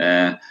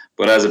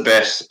 But as a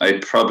bet,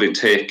 I'd probably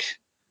take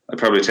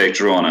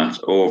Girona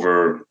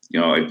over.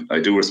 I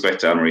do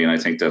respect Almeria, and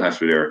I think they'll have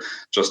to be there.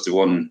 Just the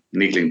one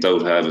niggling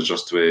doubt I have is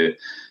just the way,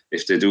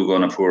 if they do go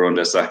on a poor run,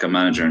 they sack a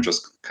manager and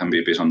just can be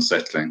a bit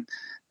unsettling.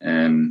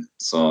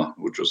 So it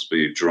would just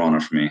be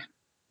Girona for me.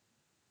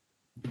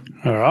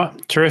 All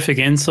right. Terrific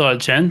insight,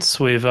 gents.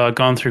 We've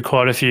gone through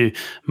quite a few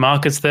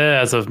markets there.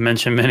 As I've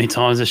mentioned many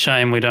times, a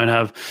shame we don't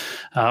have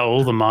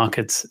all the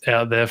markets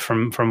out there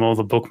from all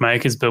the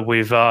bookmakers, but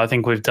I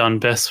think we've done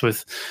best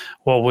with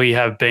what we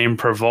have been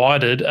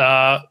provided.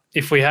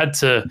 If we had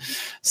to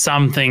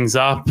sum things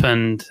up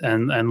and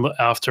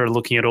after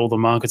looking at all the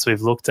markets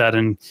we've looked at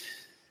and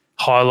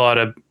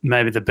highlight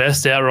maybe the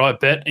best outright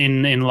bet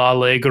in La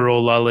Liga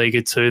or La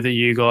Liga 2 that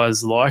you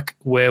guys like,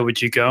 where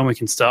would you go? And we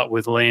can start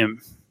with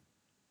Liam.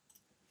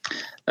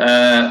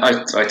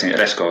 I think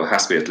Atletico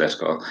has to be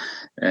Atletico.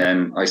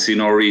 I see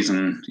no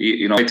reason.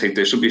 I think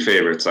they should be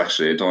favourites.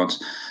 Actually,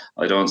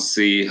 I don't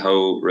see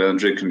how Real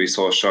Madrid can be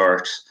so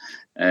short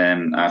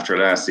after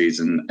last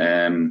season.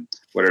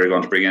 Whether they're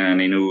going to bring in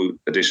any new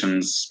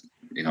additions,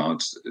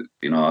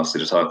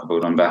 obviously to talk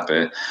about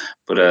Mbappe,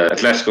 but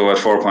Atletico at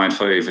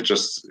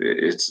 4.5,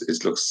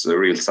 it looks a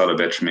real solid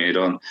bet for me.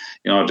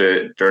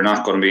 They're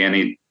not going to be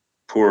any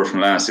poorer from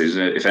last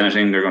season. If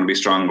anything, they're going to be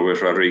stronger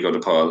with Rodrigo de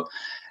Paul.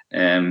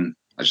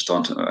 I just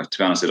don't, to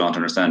be honest, I don't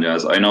understand it.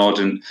 As I know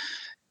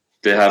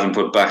they haven't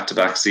put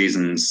back-to-back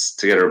seasons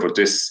together, but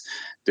this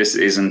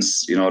isn't,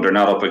 they're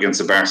not up against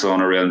the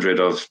Barcelona, Real Madrid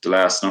of the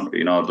last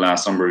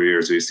number of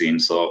years we've seen.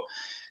 So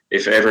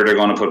if ever they're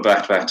going to put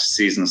back-to-back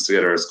seasons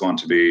together, it's going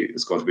to be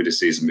this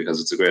season, because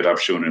it's a great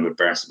opportunity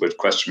with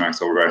question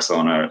marks over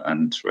Barcelona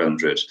and Real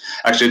Madrid.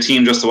 Actually, a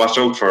team just to watch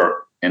out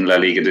for in La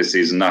Liga this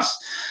season,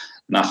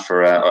 not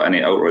for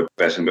any outright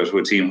betting, but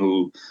a team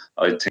who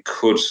I think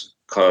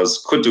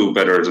could do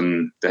better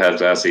than they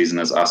had last season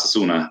as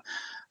Osasuna.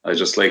 I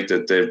just like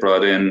that they've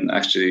brought in,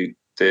 actually,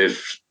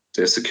 they've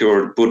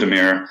secured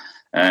Budimir,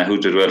 who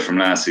did well from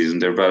last season.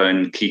 They've brought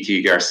in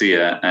Kiki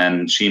Garcia,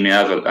 and Chimi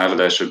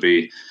Avila should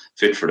be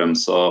fit for them.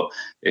 So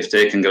if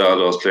they can get all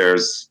those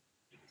players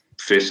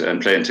fit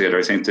and playing together,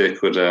 I think they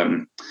could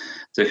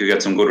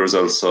get some good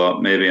results. So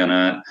maybe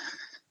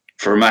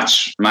for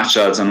match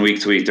odds on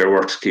week to week, they're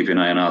worth keeping an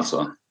eye on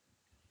also.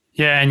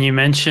 Yeah, and you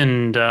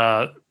mentioned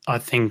I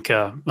think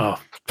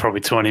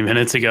probably 20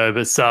 minutes ago,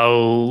 but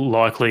so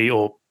likely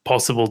or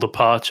possible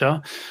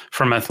departure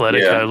from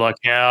Atletico. Yeah. Like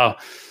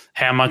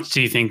how much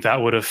do you think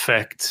that would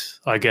affect,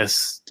 I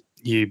guess,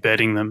 you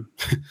betting them?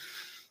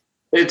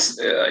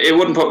 It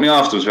wouldn't put me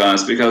off, to be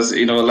honest, because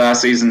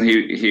last season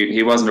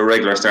he wasn't a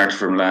regular starter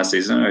from last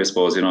season. I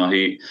suppose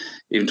he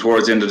even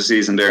towards the end of the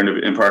season there in the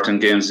important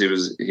games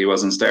he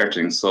wasn't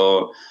starting.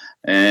 So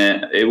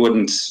it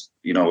wouldn't,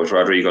 with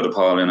Rodrigo de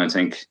Paul in, I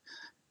think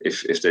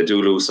if they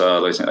do lose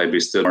all, I think I'd be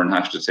still more than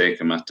happy to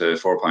take him at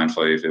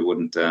 4.5.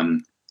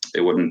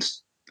 It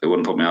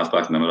wouldn't put me off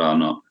backing them at all.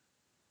 No.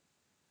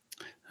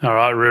 All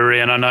right,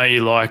 Riri, and I know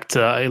you liked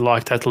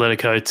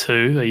Atletico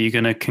too. Are you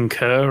going to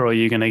concur, or are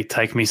you going to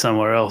take me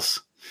somewhere else?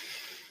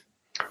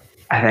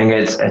 I think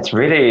it's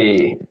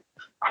really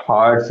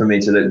hard for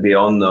me to look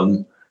beyond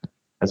them.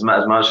 As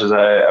much as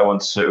I want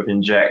to sort of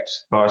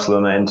inject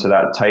Barcelona into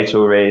that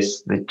title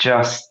race,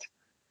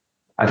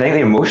 I think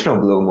the emotional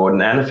blow more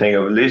than anything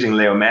of losing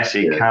Leo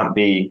Messi can't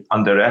be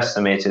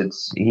underestimated.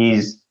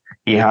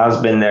 He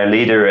has been their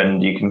leader,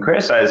 and you can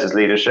criticize his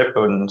leadership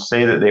and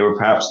say that they were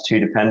perhaps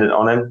too dependent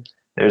on him.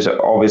 There's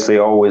obviously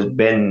always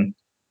been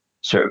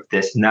sort of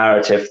this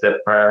narrative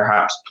that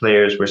perhaps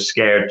players were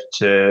scared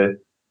to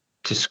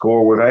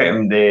score without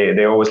him.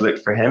 They always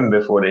looked for him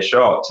before they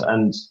shot.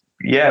 And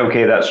yeah,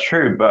 okay, that's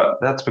true, but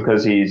that's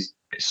because he's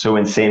so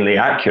insanely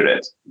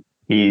accurate.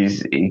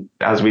 He's,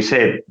 as we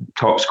said,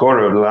 top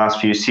scorer of the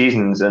last few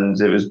seasons, and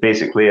it was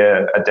basically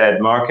a dead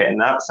market in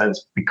that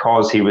sense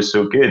because he was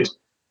so good.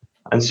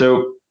 And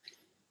so,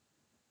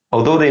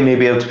 although they may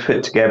be able to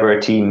put together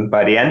a team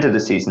by the end of the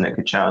season that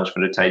could challenge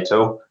for the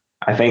title,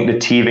 I think the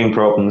teething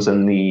problems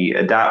and the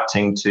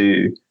adapting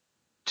to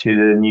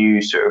the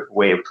new sort of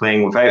way of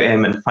playing without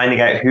him, and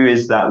finding out who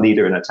is that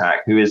leader in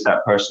attack, who is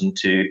that person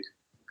to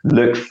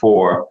look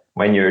for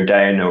when you're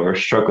down or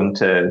struggling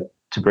to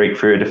break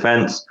through a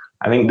defence,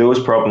 I think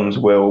those problems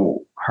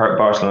will hurt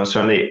Barcelona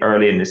certainly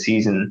early in the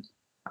season,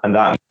 and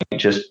that might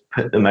just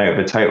put them out of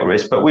a title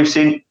race. But we've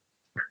seen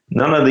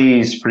none of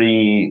these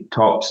three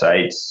top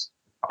sides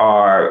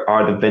are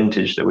the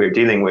vintage that we're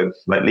dealing with,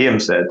 like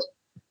Liam said.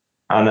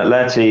 And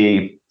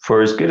Atleti,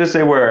 for as good as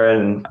they were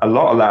in a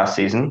lot of last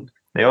season,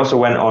 they also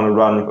went on a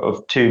run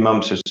of 2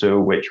 months or so,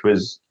 which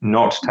was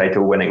not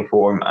title-winning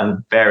form,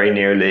 and very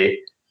nearly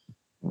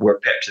were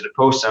pipped to the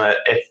post. And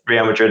if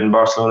Real Madrid and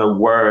Barcelona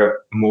were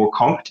more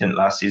competent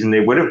last season, they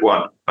would have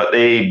won. But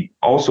they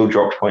also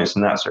dropped points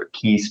in that sort of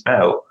key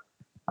spell.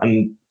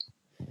 And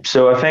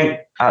so I think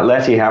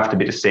Atleti have to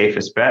be the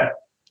safest bet.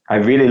 I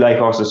really like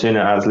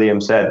Osasuna, as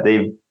Liam said.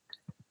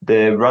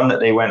 The run that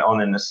they went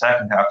on in the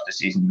second half of the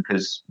season,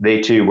 because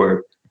they too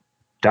were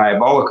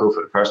diabolical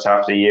for the first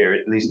half of the year,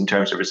 at least in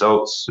terms of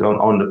results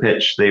on the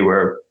pitch. They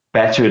were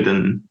better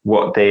than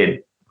what they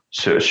had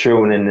sort of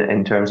shown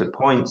in terms of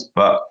points.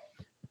 But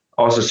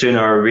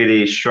Osasuna are a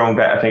really strong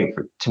bet, I think,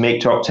 to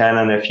make top 10.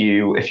 And if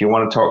you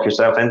want to talk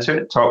yourself into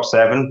it, top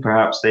 7,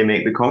 perhaps they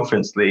make the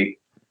Conference League.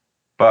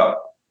 But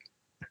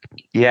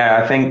yeah,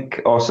 I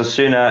think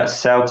Osasuna,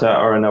 Celta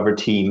are another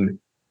team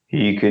who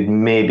you could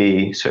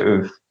maybe sort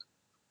of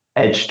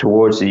edge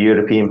towards the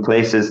European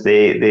places.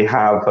 They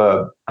have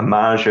a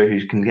manager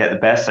who can get the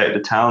best out of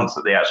the talents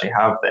that they actually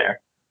have there.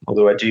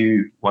 Although I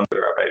do wonder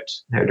about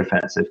their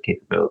defensive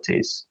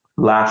capabilities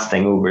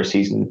lasting over a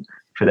season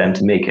for them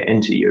to make it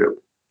into Europe.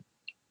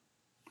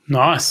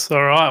 Nice.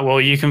 All right.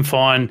 Well, you can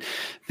find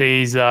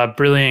these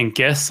brilliant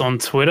guests on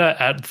Twitter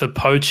at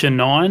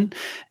ThePoacher9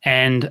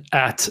 and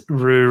at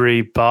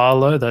Ruri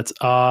Barlow. That's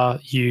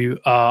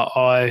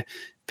RURIBARLOW.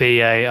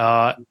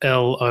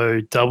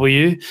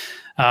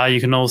 You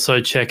can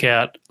also check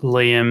out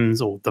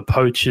Liam's or The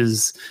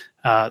Poacher's,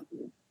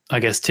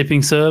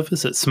 tipping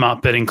service at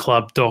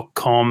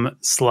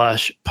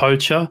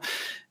smartbettingclub.com/poacher.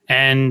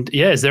 And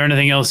is there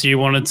anything else you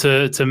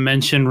wanted to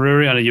mention,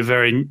 Ruri? I know you're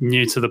very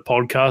new to the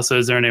podcast, so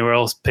is there anywhere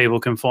else people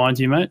can find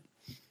you, mate?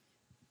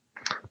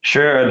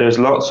 Sure, there's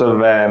lots of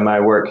my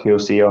work you'll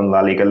see on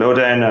La Liga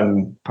Lowdown.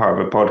 I'm part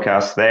of a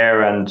podcast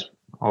there and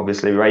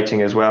obviously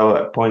writing as well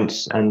at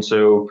points. And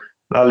so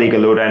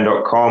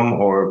laligalowdown.com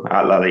or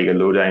at La Liga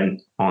Lowdown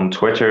on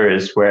Twitter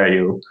is where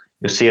you'll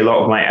see a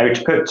lot of my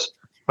output.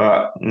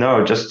 But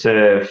no, just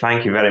to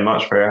thank you very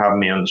much for having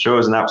me on the show.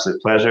 It's an absolute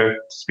pleasure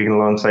speaking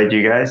alongside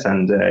you guys.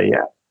 And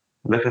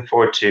looking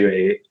forward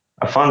to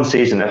a fun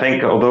season. I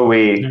think although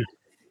we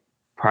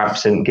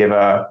perhaps didn't give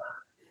a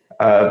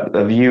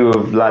view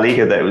of La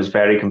Liga that was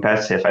very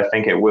competitive, I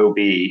think it will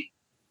be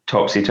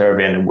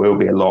topsy-turvy and there will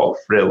be a lot of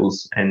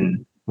thrills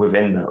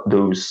within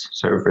those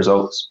sort of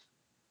results.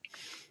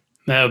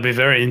 That would be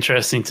very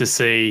interesting to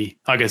see,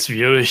 I guess,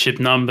 viewership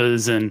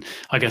numbers and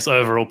I guess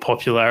overall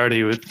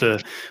popularity with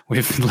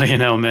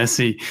Lionel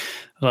Messi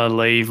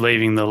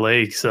leaving the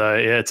league. So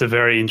it's a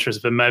very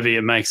interesting, but maybe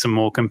it makes a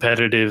more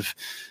competitive,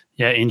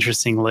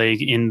 interesting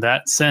league in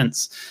that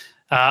sense.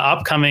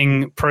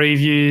 Upcoming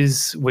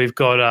previews, we've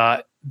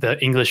got the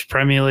English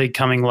Premier League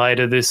coming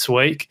later this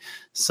week.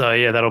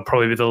 So that'll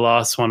probably be the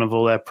last one of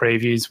all our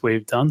previews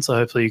we've done. So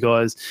hopefully you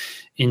guys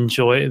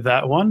enjoy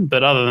that one.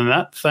 But other than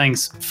that,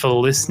 thanks for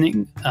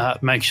listening.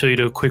 Make sure you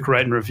do a quick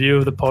rate and review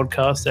of the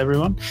podcast,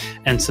 everyone,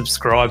 and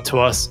subscribe to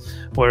us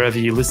wherever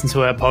you listen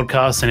to our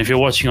podcast. And if you're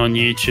watching on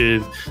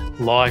YouTube,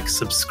 like,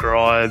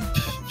 subscribe,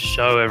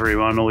 show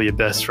everyone, all your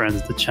best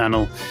friends the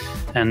channel.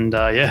 And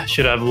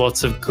should have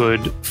lots of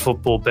good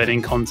football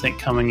betting content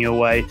coming your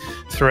way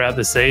throughout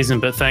the season.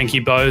 But thank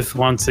you both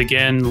once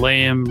again,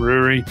 Liam,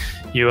 Ruri.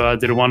 You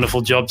did a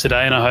wonderful job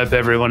today, and I hope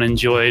everyone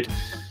enjoyed.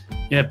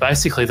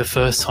 Basically the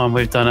first time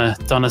we've done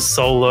a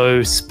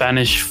solo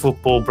Spanish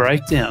football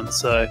breakdown.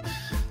 So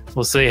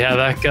we'll see how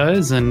that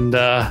goes, and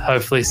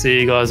hopefully see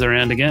you guys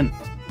around again.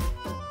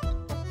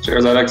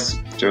 Cheers, Alex.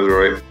 Cheers,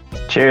 Rory.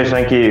 Cheers.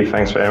 Thank you.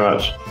 Thanks very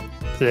much.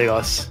 See you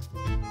guys.